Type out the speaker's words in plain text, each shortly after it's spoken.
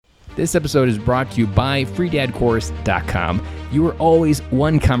This episode is brought to you by freedadcourse.com. You are always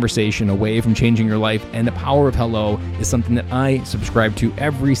one conversation away from changing your life, and the power of hello is something that I subscribe to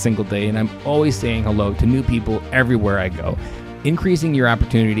every single day, and I'm always saying hello to new people everywhere I go. Increasing your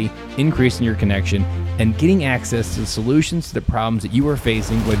opportunity, increasing your connection, and getting access to the solutions to the problems that you are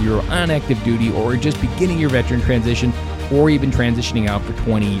facing, whether you're on active duty or just beginning your veteran transition or even transitioning out for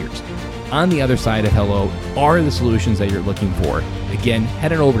 20 years. On the other side of hello are the solutions that you're looking for. Again,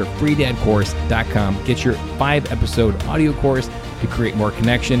 head on over to freedadcourse.com. Get your 5-episode audio course to create more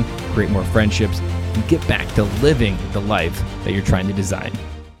connection, create more friendships, and get back to living the life that you're trying to design.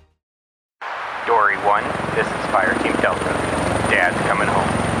 Dory 1, this is Fire Team Delta. Dad's coming home.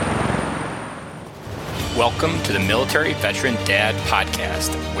 Welcome to the Military Veteran Dad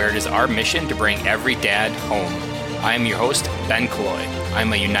Podcast, where it is our mission to bring every dad home. I am your host, Ben Killoy.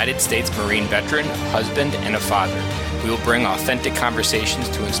 I'm a United States Marine veteran, husband, and a father. We will bring authentic conversations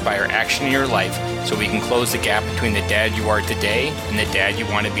to inspire action in your life so we can close the gap between the dad you are today and the dad you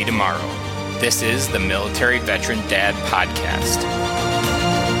want to be tomorrow. This is the Military Veteran Dad Podcast.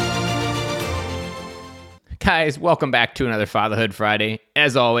 Guys, welcome back to another Fatherhood Friday.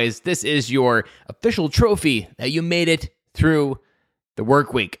 As always, this is your official trophy that you made it through the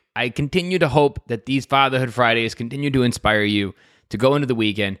work week. I continue to hope that these Fatherhood Fridays continue to inspire you to go into the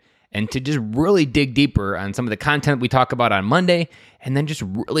weekend and to just really dig deeper on some of the content we talk about on Monday, and then just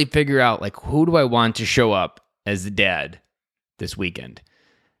really figure out, like, who do I want to show up as the dad this weekend?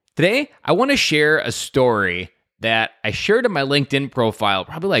 Today, I want to share a story that I shared in my LinkedIn profile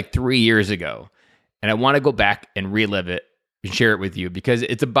probably like 3 years ago, and I want to go back and relive it and share it with you because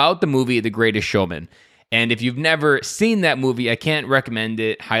it's about the movie The Greatest Showman. And if you've never seen that movie, I can't recommend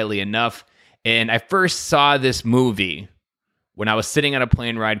it highly enough. And I first saw this movie when I was sitting on a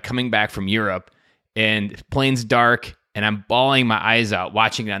plane ride coming back from Europe, and the plane's dark, and I'm bawling my eyes out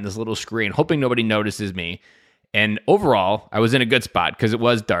watching it on this little screen, hoping nobody notices me. And overall, I was in a good spot because it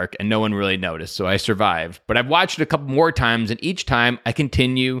was dark and no one really noticed, so I survived. But I've watched it a couple more times, and each time I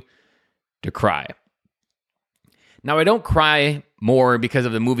continue to cry. Now, I don't cry more because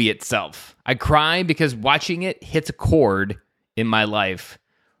of the movie itself. I cry because watching it hits a chord in my life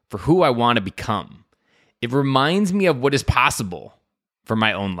for who I want to become. It reminds me of what is possible for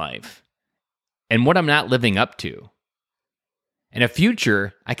my own life and what I'm not living up to, and a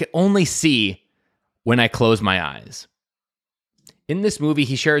future I can only see when I close my eyes. In this movie,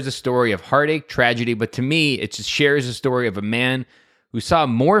 he shares a story of heartache, tragedy, but to me, it just shares a story of a man who saw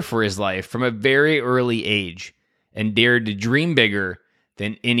more for his life from a very early age and dared to dream bigger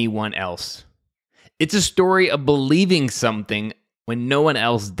than anyone else. It's a story of believing something when no one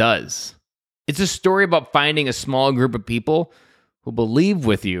else does. It's a story about finding a small group of people who believe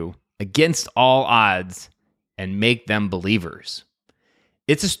with you against all odds and make them believers.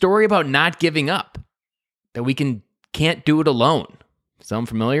 It's a story about not giving up, that we can't do it alone. Sound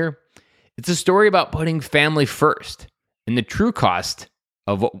familiar? It's a story about putting family first and the true cost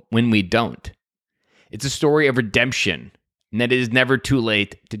of when we don't. It's a story of redemption, and that it is never too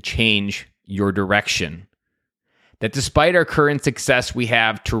late to change your direction. That despite our current success, we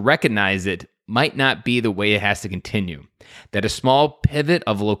have to recognize it might not be the way it has to continue. That a small pivot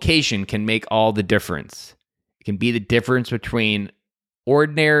of location can make all the difference. It can be the difference between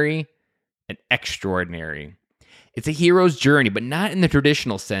ordinary and extraordinary. It's a hero's journey, but not in the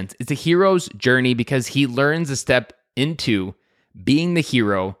traditional sense. It's a hero's journey because he learns a step into being the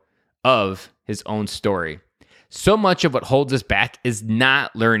hero of his own story. So much of what holds us back is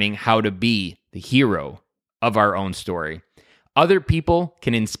not learning how to be the hero of our own story. Other people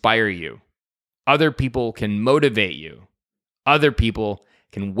can inspire you. Other people can motivate you. Other people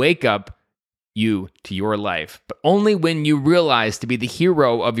can wake up you to your life. But only when you realize to be the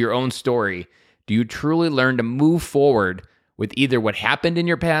hero of your own story do you truly learn to move forward with either what happened in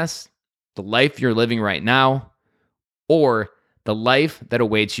your past, the life you're living right now, or the life that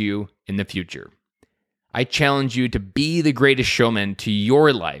awaits you in the future. I challenge you to be the greatest showman to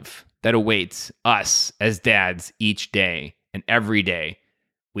your life that awaits us as dads each day and every day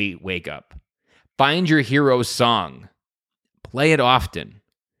we wake up. Find your hero song. Play it often.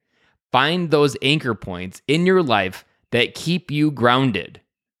 Find those anchor points in your life that keep you grounded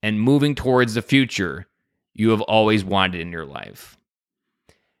and moving towards the future you have always wanted in your life.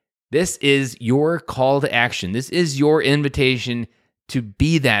 This is your call to action. This is your invitation to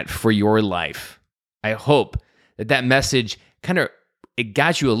be that for your life. I hope that message it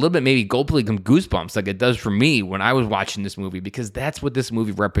got you a little bit, maybe hopefully some goosebumps like it does for me when I was watching this movie, because that's what this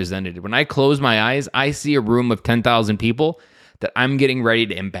movie represented. When I close my eyes, I see a room of 10,000 people that I'm getting ready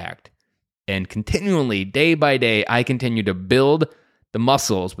to impact. And continually, day by day, I continue to build the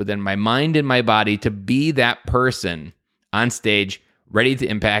muscles within my mind and my body to be that person on stage ready to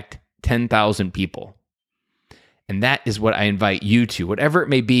impact 10,000 people. And that is what I invite you to, whatever it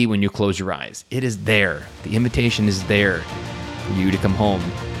may be when you close your eyes. It is there. The invitation is there for you to come home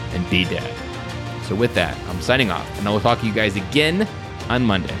and be dad. So with that, I'm signing off, and I will talk to you guys again on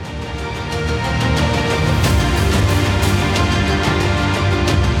Monday.